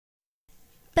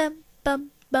Bum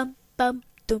bum bum bum.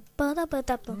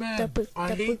 Man,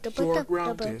 I hate you're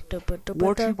grounded.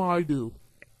 What should I do?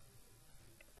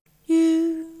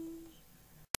 You.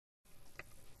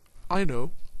 I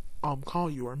know. Call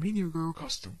your Minion girl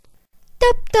custom.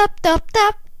 Dup dup dup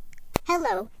dup.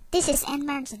 Hello, this is an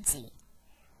emergency.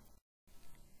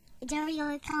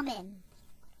 Dario, come in.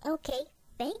 Okay,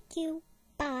 thank you.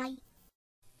 Bye.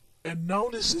 And now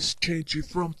this is changing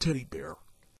from teddy bear.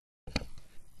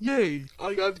 Yay!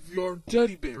 I got your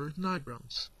teddy bear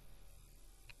eyebrows.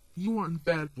 You are a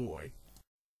bad boy.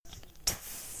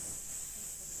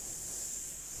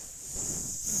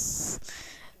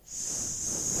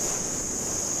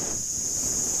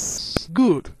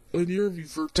 Good. An interview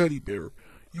for teddy bear.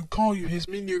 You call you his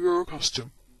Minion girl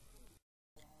costume.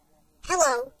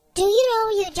 Hello, do you know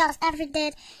you just ever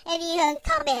did and you can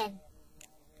come in?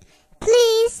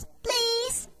 Please,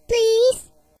 please,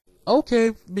 please.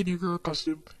 Okay, Minion girl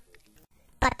costume.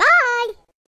 Bye-bye.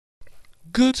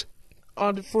 Good.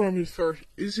 On the form is first.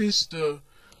 This is the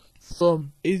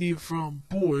from idiot from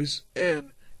boys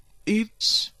and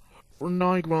it's for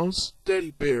 9 rounds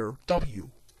teddy bear W.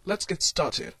 Let's get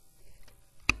started.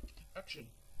 Action.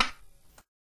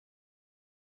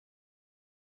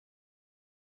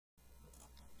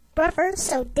 Brother,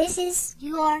 so this is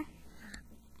your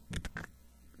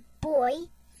boy,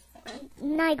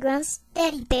 Grantz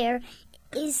teddy bear.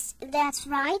 Is that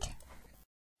right?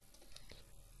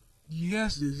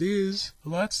 Yes, it is.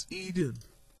 Let's eat it.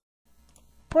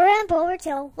 Poor and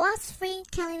Boberto, what's free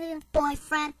killing your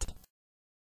boyfriend?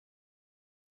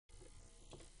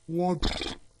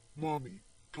 What? Mommy,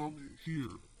 come in here.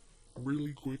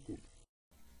 Really quickly.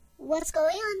 What's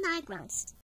going on,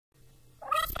 Grantz?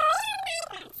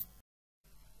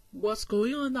 What's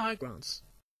going on, Grantz?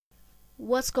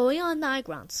 What's going on,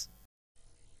 Grantz?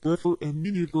 Brother and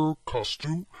Minion girl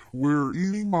costume. We're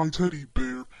eating my teddy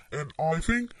bear, and I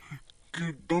think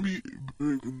Gummy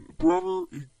brother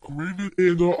is graded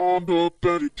in on the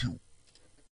belly too.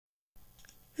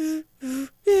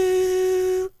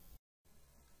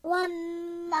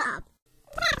 One up.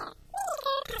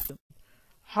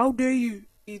 How dare you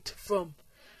eat from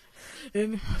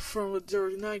a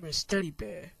dirty nightmare's teddy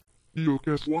bear? You'll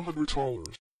get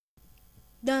 $100.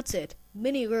 That's it.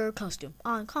 Mini girl costume.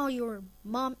 I'll call your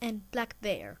mom and Black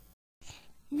Bear.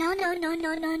 No.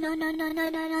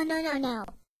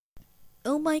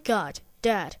 Oh my god,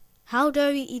 Dad. How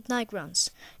dare you eat night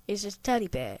runs? It's a teddy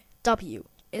bear. W.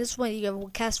 It's when you will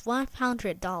cast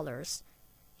 $100.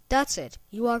 That's it.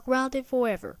 You are grounded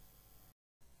forever.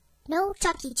 No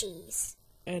Chuck E. Cheese.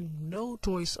 And no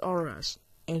Toys R Us.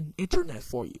 And internet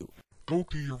for you. Go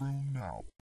to your room now.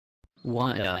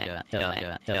 Oh,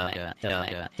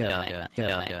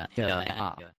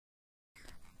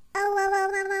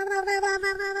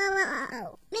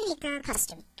 Mini girl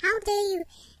custom. How dare you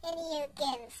and you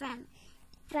get from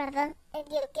brother and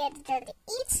you get the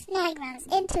eat Grantz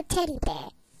into teddy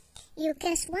bear. You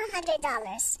get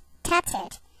 $100. That's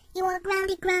it. You are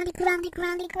grounded for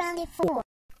 184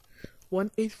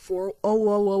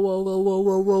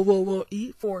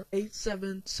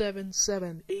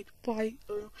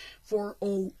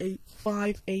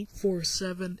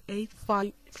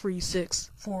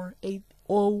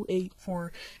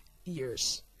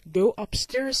 years. Go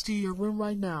upstairs to your room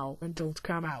right now and don't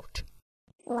come out.